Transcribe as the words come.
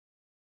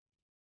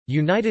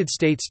United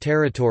States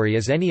territory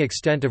is any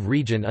extent of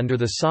region under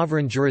the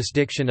sovereign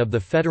jurisdiction of the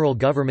federal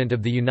government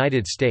of the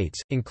United States,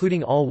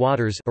 including all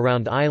waters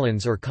around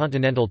islands or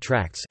continental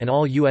tracts and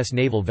all U.S.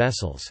 naval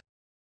vessels.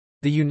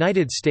 The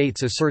United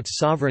States asserts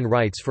sovereign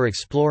rights for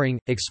exploring,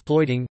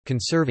 exploiting,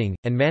 conserving,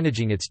 and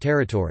managing its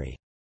territory.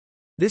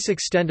 This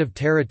extent of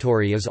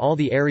territory is all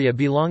the area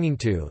belonging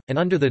to, and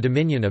under the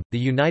dominion of, the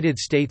United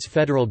States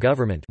federal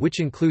government,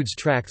 which includes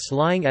tracts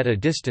lying at a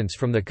distance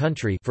from the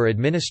country for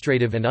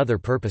administrative and other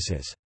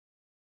purposes.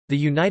 The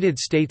United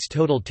States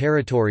total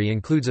territory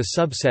includes a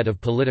subset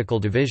of political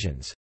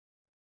divisions.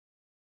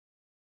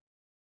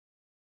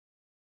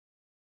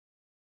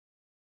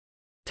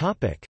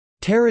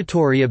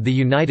 Territory of the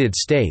United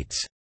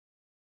States.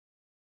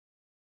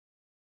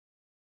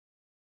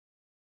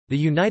 The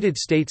United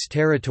States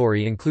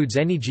territory includes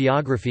any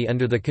geography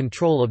under the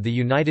control of the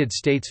United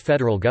States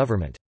federal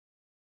government.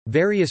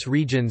 Various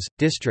regions,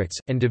 districts,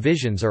 and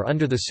divisions are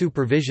under the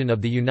supervision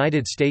of the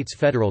United States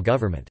federal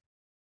government.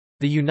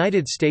 The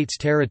United States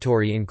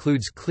territory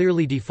includes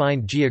clearly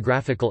defined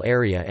geographical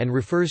area and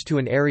refers to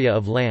an area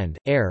of land,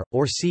 air,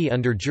 or sea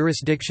under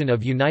jurisdiction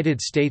of United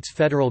States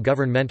federal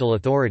governmental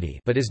authority,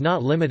 but is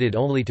not limited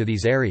only to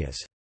these areas.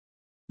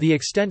 The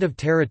extent of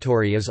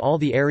territory is all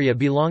the area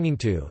belonging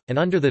to, and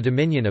under the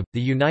dominion of,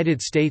 the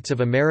United States of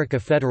America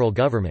federal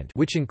government,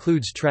 which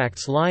includes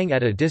tracts lying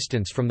at a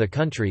distance from the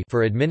country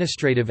for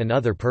administrative and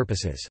other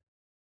purposes.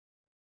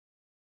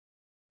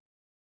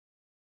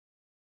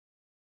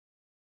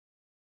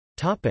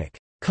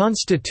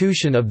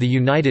 Constitution of the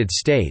United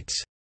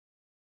States.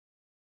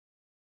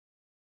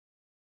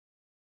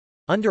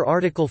 Under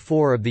Article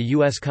 4 of the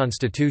U.S.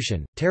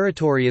 Constitution,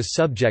 territory is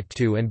subject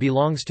to and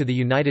belongs to the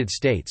United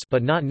States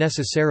but not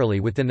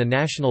necessarily within the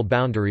national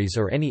boundaries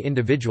or any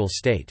individual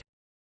state.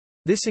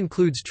 This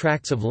includes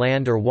tracts of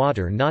land or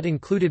water not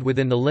included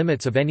within the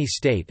limits of any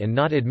state and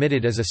not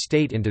admitted as a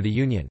state into the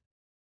Union.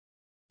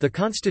 The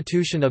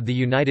Constitution of the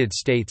United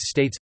States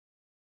states,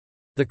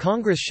 "The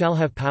Congress shall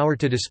have power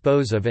to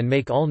dispose of and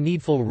make all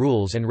needful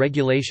rules and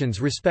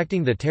regulations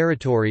respecting the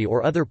territory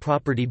or other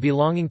property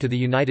belonging to the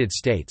United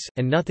States,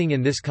 and nothing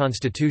in this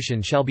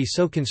Constitution shall be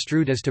so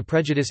construed as to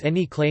prejudice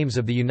any claims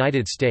of the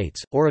United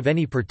States, or of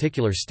any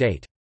particular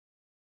state."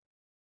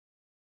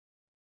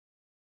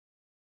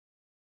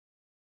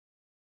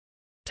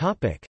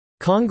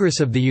 Congress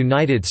of the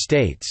United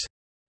States.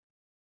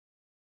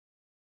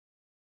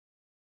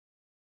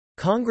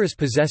 Congress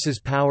possesses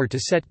power to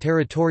set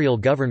territorial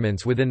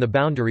governments within the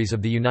boundaries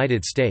of the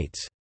United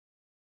States.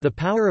 The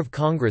power of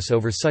Congress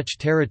over such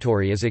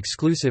territory is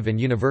exclusive and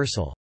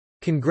universal.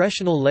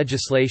 Congressional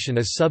legislation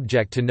is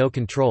subject to no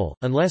control,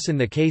 unless in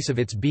the case of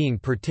its being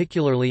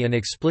particularly and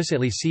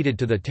explicitly ceded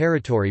to the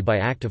territory by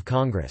act of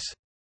Congress.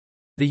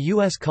 The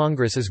U.S.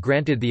 Congress is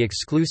granted the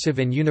exclusive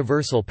and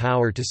universal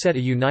power to set a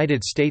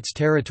United States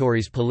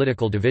territory's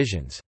political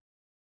divisions.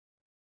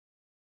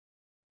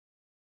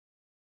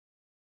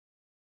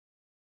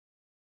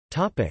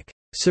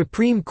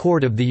 Supreme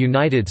Court of the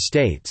United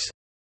States.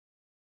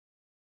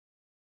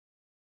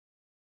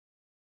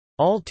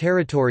 All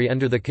territory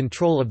under the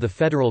control of the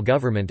federal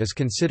government is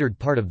considered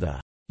part of the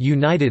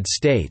United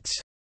States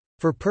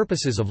for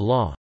purposes of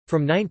law.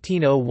 From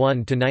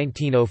 1901 to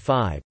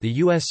 1905, the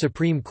U.S.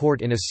 Supreme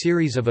Court in a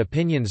series of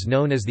opinions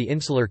known as the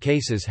Insular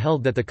cases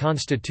held that the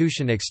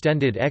Constitution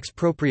extended ex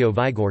proprio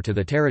vigor to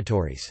the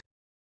territories.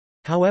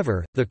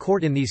 However, the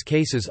court in these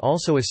cases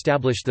also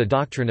established the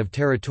doctrine of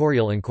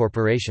territorial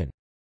incorporation.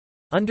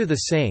 Under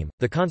the same,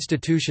 the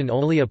Constitution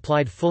only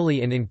applied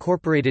fully in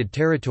incorporated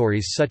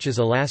territories such as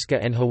Alaska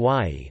and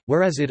Hawaii,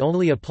 whereas it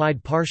only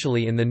applied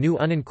partially in the new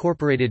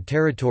unincorporated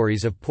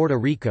territories of Puerto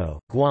Rico,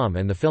 Guam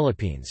and the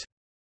Philippines.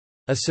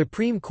 A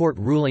Supreme Court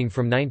ruling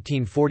from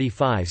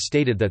 1945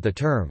 stated that the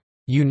term,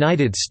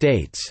 "United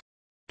States,"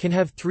 can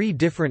have three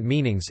different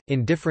meanings,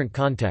 in different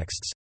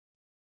contexts.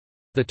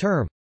 The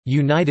term,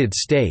 "United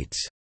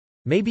States,"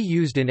 may be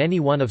used in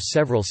any one of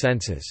several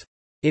senses.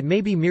 It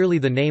may be merely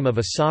the name of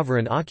a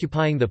sovereign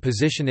occupying the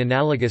position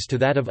analogous to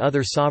that of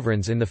other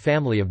sovereigns in the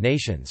family of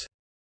nations.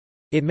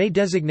 It may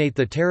designate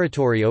the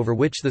territory over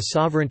which the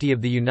sovereignty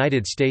of the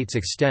United States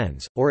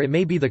extends, or it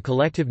may be the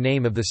collective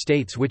name of the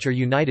states which are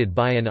united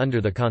by and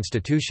under the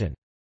Constitution.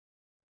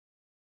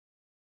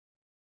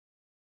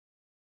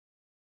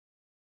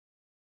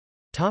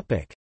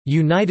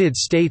 United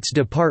States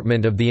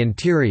Department of the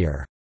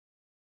Interior.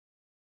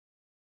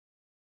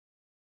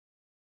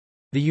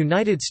 The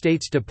United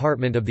States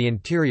Department of the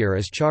Interior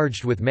is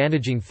charged with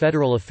managing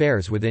federal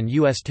affairs within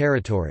U.S.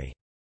 territory.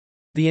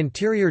 The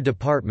Interior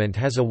Department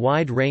has a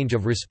wide range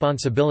of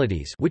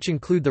responsibilities which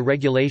include the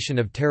regulation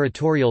of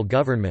territorial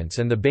governments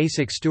and the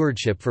basic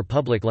stewardship for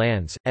public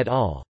lands, et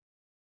al.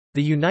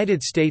 The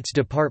United States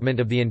Department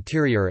of the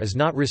Interior is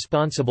not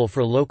responsible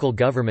for local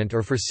government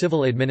or for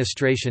civil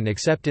administration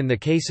except in the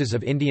cases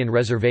of Indian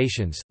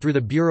reservations, through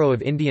the Bureau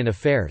of Indian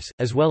Affairs,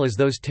 as well as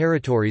those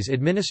territories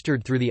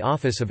administered through the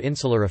Office of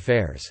Insular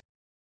Affairs.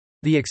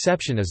 The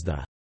exception is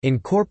the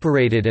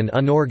incorporated and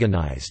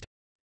unorganized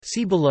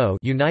See below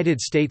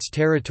United States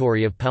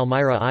territory of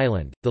Palmyra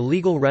Island, the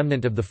legal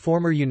remnant of the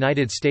former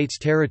United States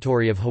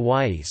territory of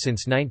Hawaii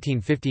since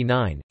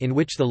 1959, in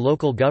which the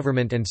local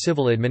government and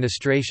civil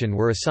administration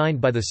were assigned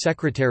by the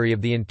Secretary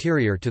of the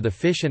Interior to the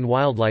Fish and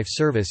Wildlife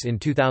Service in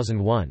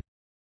 2001.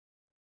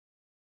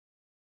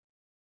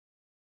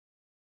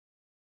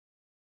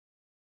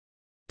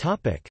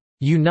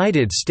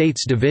 United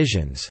States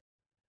divisions.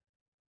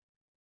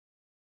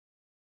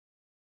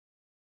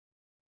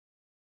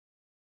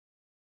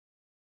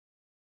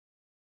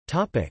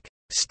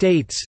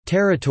 States,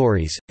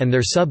 territories, and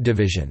their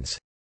subdivisions.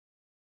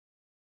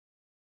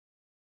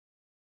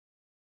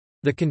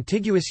 The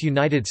contiguous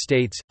United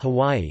States,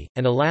 Hawaii,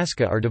 and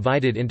Alaska are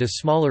divided into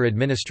smaller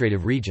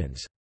administrative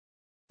regions.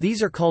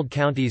 These are called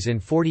counties in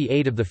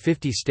 48 of the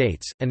 50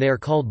 states, and they are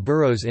called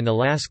boroughs in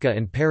Alaska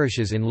and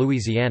parishes in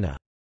Louisiana.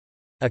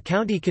 A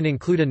county can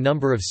include a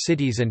number of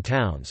cities and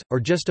towns,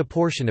 or just a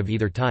portion of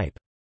either type.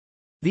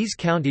 These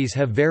counties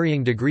have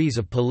varying degrees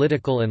of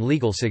political and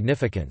legal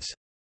significance.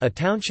 A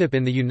township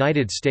in the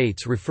United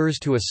States refers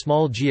to a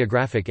small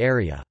geographic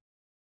area.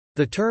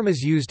 The term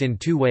is used in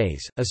two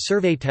ways. A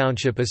survey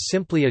township is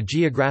simply a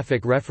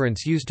geographic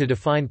reference used to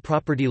define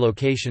property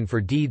location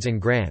for deeds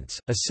and grants.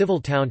 A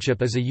civil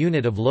township is a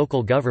unit of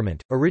local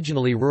government,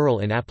 originally rural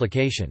in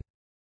application.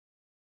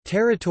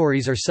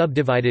 Territories are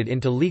subdivided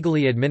into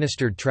legally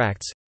administered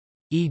tracts,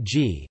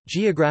 e.g.,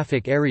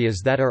 geographic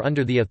areas that are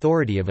under the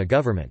authority of a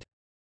government.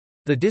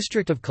 The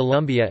District of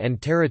Columbia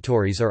and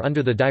territories are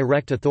under the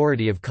direct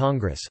authority of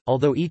Congress,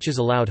 although each is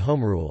allowed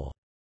home rule.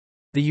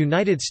 The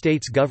United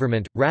States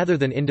government, rather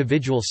than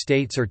individual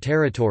states or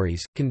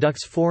territories,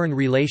 conducts foreign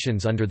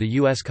relations under the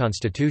U.S.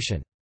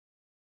 Constitution.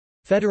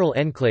 Federal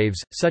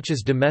enclaves, such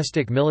as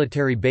domestic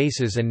military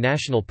bases and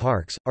national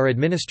parks, are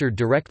administered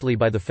directly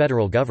by the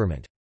federal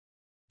government.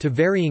 To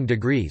varying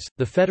degrees,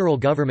 the federal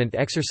government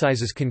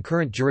exercises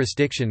concurrent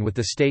jurisdiction with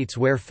the states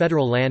where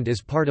federal land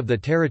is part of the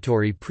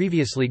territory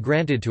previously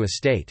granted to a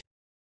state.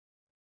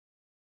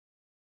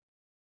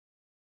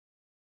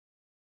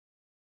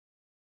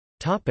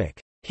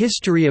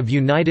 History of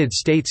United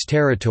States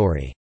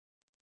territory.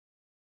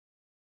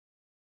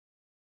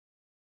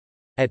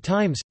 At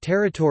times,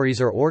 territories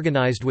are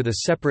organized with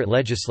a separate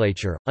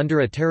legislature,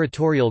 under a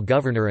territorial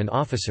governor and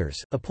officers,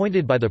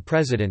 appointed by the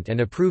President and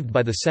approved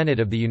by the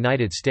Senate of the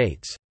United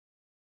States.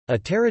 A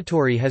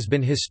territory has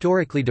been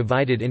historically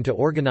divided into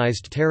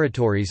organized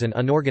territories and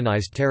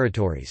unorganized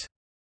territories.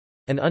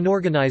 An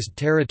unorganized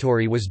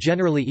territory was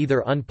generally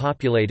either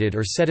unpopulated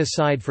or set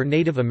aside for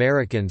Native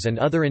Americans and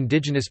other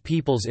indigenous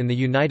peoples in the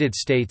United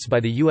States by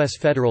the U.S.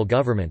 federal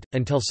government,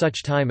 until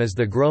such time as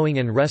the growing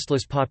and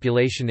restless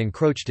population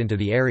encroached into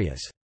the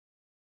areas.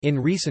 In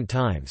recent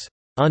times,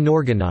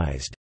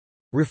 unorganized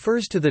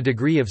refers to the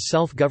degree of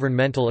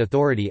self-governmental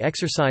authority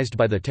exercised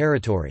by the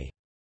territory.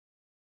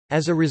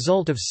 As a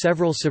result of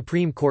several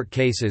Supreme Court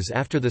cases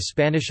after the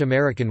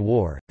Spanish–American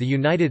War, the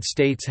United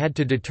States had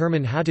to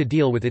determine how to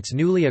deal with its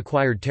newly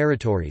acquired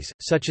territories,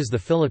 such as the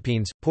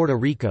Philippines, Puerto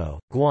Rico,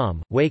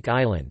 Guam, Wake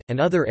Island, and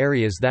other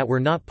areas that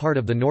were not part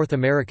of the North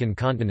American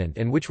continent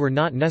and which were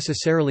not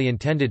necessarily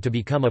intended to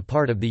become a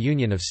part of the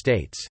Union of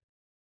States.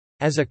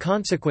 As a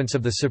consequence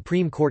of the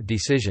Supreme Court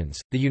decisions,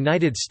 the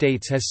United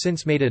States has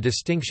since made a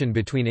distinction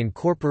between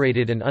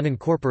incorporated and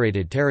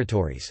unincorporated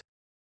territories.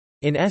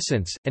 In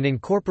essence, an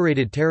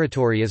incorporated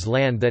territory is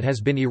land that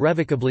has been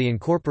irrevocably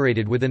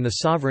incorporated within the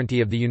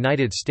sovereignty of the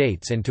United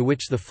States and to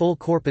which the full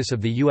corpus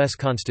of the U.S.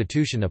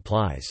 Constitution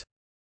applies.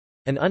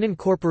 An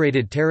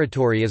unincorporated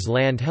territory is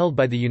land held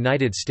by the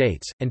United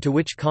States, and to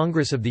which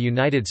Congress of the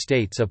United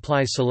States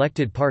applies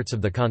selected parts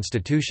of the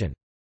Constitution.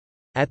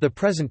 At the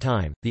present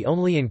time, the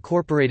only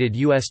incorporated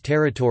U.S.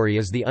 territory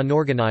is the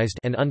unorganized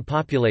and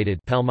unpopulated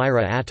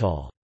Palmyra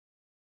Atoll.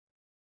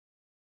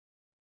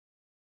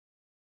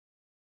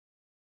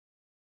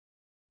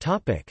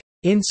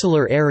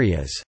 Insular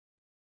areas.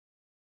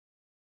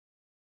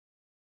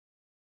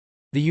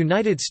 The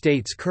United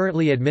States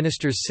currently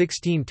administers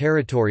 16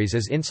 territories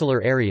as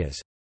insular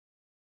areas.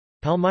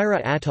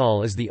 Palmyra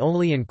Atoll is the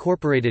only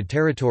incorporated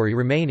territory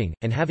remaining,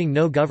 and having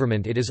no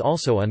government it is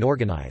also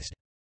unorganized.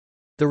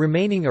 The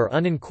remaining are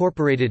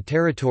unincorporated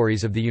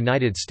territories of the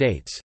United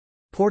States.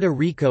 Puerto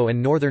Rico and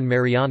Northern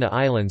Mariana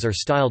Islands are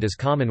styled as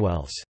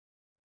commonwealths.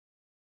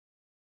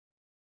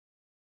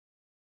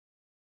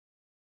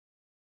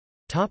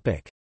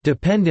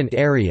 Dependent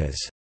areas.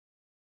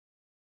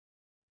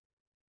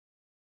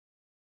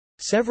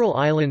 Several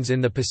islands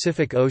in the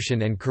Pacific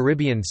Ocean and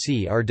Caribbean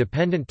Sea are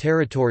dependent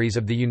territories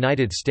of the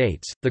United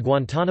States. The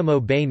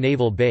Guantanamo Bay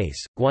Naval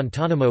Base,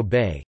 Guantanamo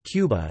Bay,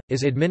 Cuba,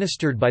 is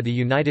administered by the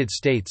United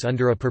States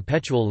under a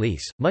perpetual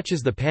lease, much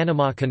as the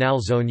Panama Canal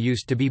Zone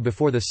used to be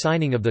before the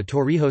signing of the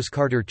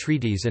Torrijos-Carter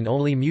treaties, and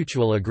only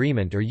mutual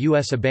agreement or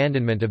U.S.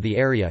 abandonment of the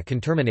area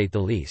can terminate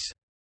the lease.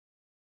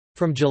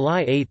 From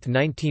July 8,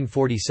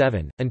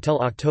 1947, until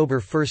October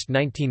 1,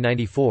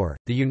 1994,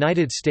 the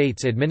United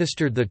States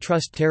administered the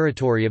trust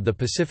territory of the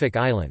Pacific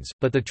Islands,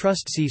 but the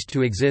trust ceased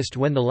to exist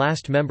when the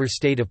last member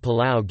state of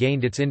Palau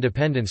gained its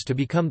independence to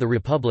become the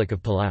Republic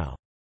of Palau.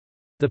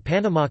 The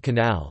Panama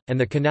Canal, and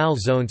the canal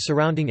zone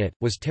surrounding it,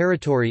 was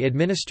territory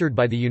administered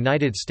by the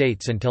United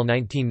States until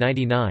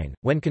 1999,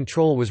 when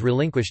control was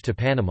relinquished to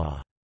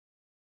Panama.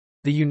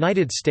 The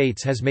United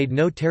States has made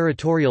no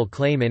territorial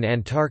claim in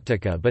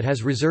Antarctica but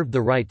has reserved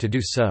the right to do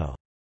so.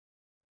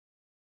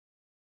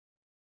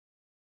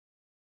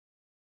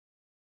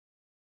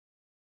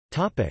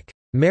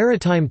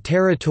 Maritime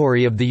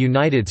territory of the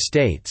United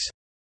States.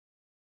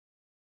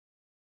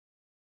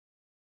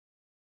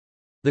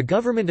 The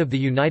government of the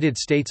United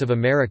States of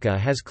America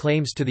has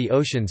claims to the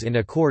oceans in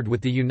accord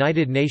with the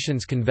United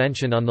Nations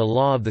Convention on the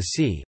Law of the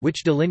Sea,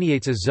 which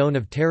delineates a zone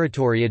of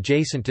territory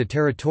adjacent to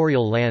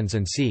territorial lands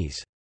and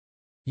seas.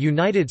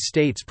 United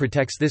States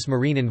protects this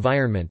marine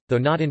environment, though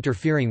not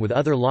interfering with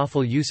other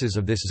lawful uses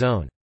of this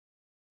zone.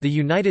 The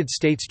United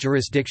States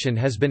jurisdiction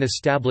has been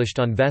established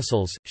on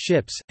vessels,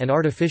 ships, and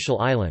artificial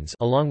islands,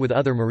 along with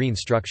other marine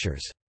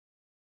structures.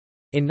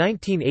 In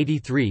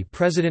 1983,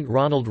 President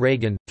Ronald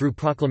Reagan, through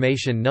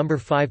Proclamation No.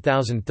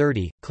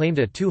 5030, claimed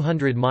a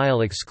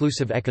 200-mile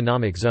exclusive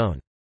economic zone.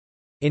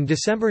 In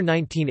December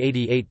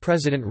 1988,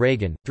 President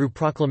Reagan, through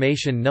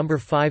Proclamation No.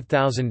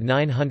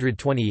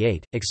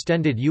 5928,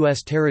 extended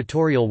U.S.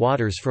 territorial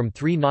waters from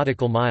 3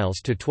 nautical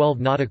miles to 12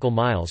 nautical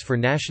miles for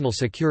national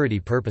security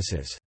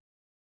purposes.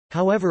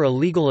 However, a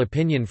legal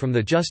opinion from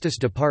the Justice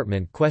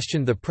Department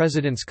questioned the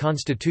President's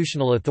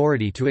constitutional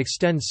authority to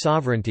extend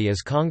sovereignty,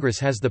 as Congress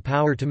has the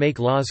power to make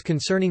laws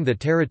concerning the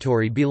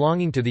territory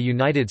belonging to the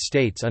United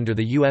States under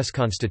the U.S.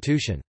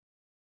 Constitution.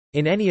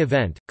 In any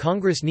event,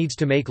 Congress needs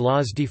to make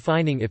laws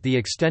defining if the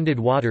extended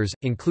waters,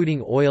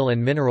 including oil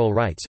and mineral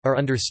rights, are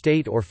under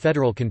state or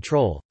federal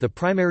control. The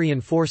primary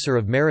enforcer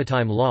of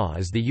maritime law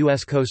is the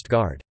U.S. Coast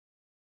Guard.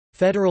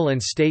 Federal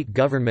and state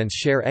governments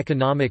share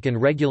economic and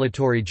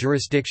regulatory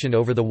jurisdiction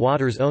over the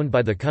waters owned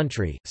by the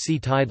country. See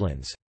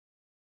tidelands.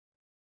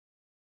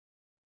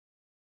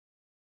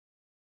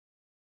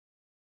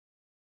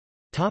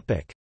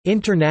 Topic: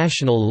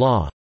 International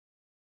law.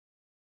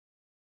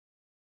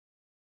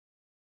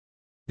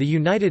 The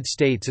United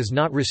States is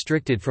not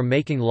restricted from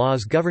making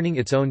laws governing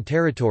its own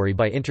territory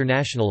by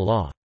international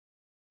law.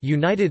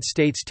 United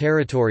States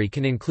territory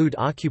can include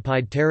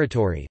occupied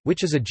territory,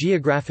 which is a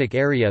geographic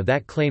area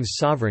that claims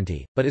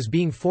sovereignty, but is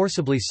being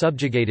forcibly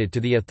subjugated to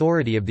the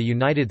authority of the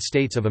United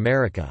States of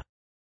America.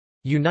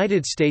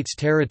 United States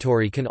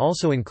territory can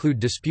also include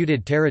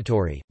disputed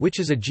territory, which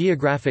is a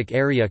geographic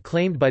area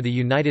claimed by the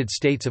United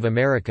States of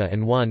America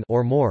and one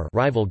or more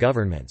rival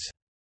governments.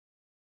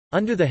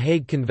 Under the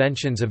Hague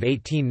Conventions of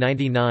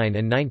 1899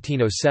 and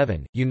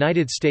 1907,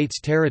 United States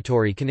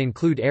territory can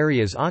include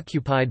areas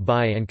occupied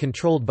by and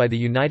controlled by the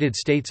United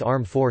States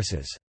Armed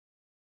Forces.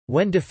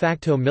 When de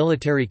facto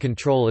military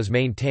control is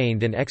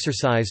maintained and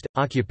exercised,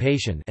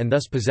 occupation and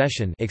thus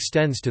possession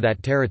extends to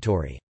that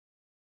territory.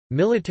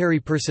 Military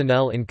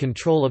personnel in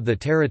control of the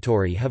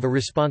territory have a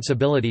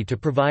responsibility to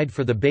provide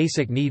for the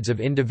basic needs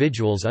of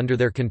individuals under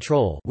their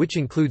control, which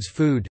includes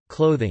food,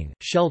 clothing,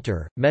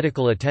 shelter,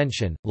 medical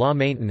attention, law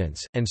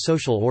maintenance, and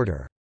social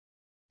order.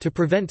 To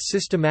prevent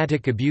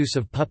systematic abuse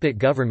of puppet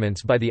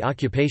governments by the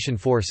occupation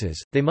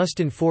forces, they must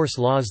enforce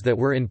laws that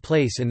were in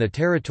place in the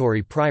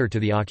territory prior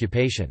to the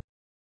occupation.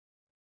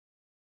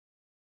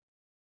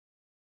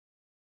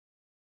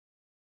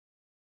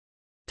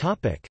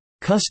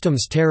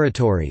 Customs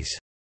territories.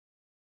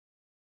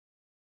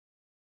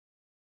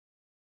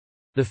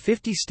 The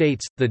 50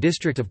 states, the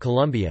District of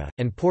Columbia,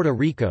 and Puerto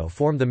Rico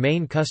form the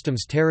main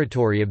customs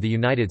territory of the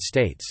United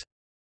States.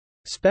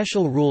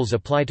 Special rules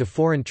apply to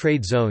foreign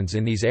trade zones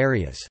in these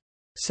areas.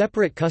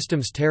 Separate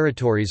customs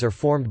territories are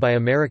formed by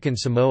American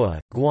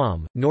Samoa,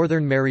 Guam,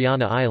 Northern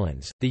Mariana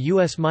Islands, the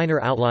U.S.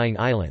 Minor Outlying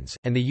Islands,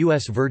 and the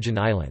U.S. Virgin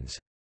Islands.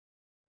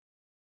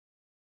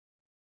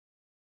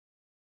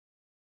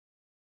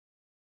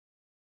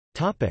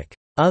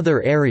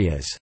 Other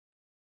areas.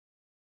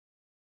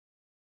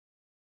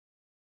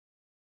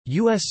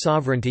 U.S.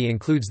 sovereignty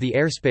includes the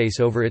airspace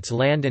over its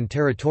land and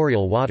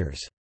territorial waters.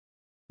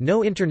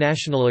 No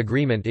international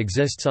agreement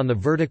exists on the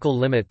vertical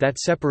limit that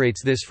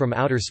separates this from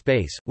outer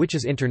space, which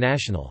is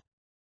international.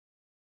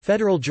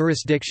 Federal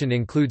jurisdiction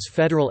includes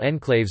federal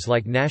enclaves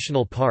like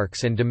national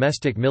parks and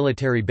domestic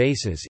military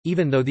bases,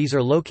 even though these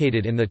are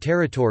located in the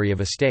territory of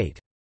a state.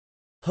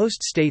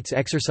 Host states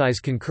exercise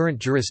concurrent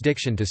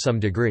jurisdiction to some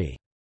degree.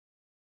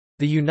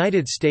 The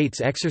United States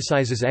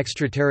exercises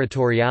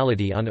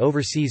extraterritoriality on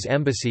overseas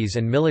embassies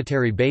and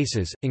military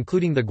bases,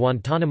 including the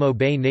Guantanamo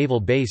Bay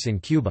Naval Base in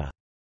Cuba.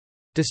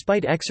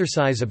 Despite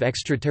exercise of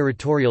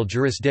extraterritorial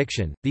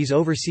jurisdiction, these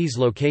overseas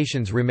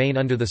locations remain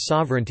under the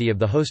sovereignty of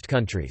the host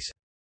countries.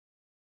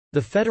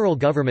 The federal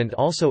government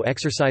also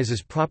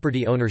exercises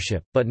property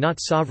ownership, but not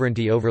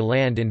sovereignty over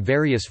land in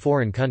various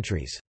foreign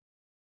countries.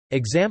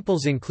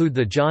 Examples include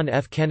the John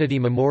F. Kennedy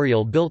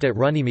Memorial built at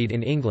Runnymede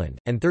in England,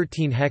 and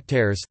 13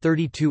 hectares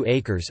 32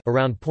 acres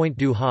around Pointe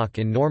du Hoc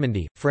in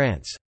Normandy,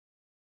 France.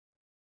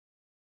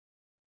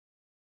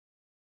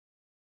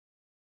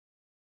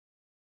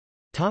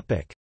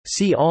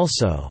 See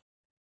also: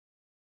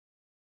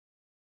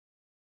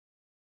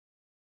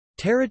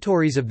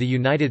 Territories of the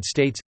United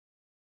States,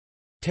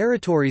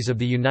 Territories of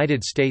the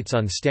United States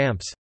on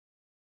stamps.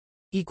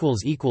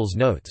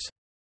 Notes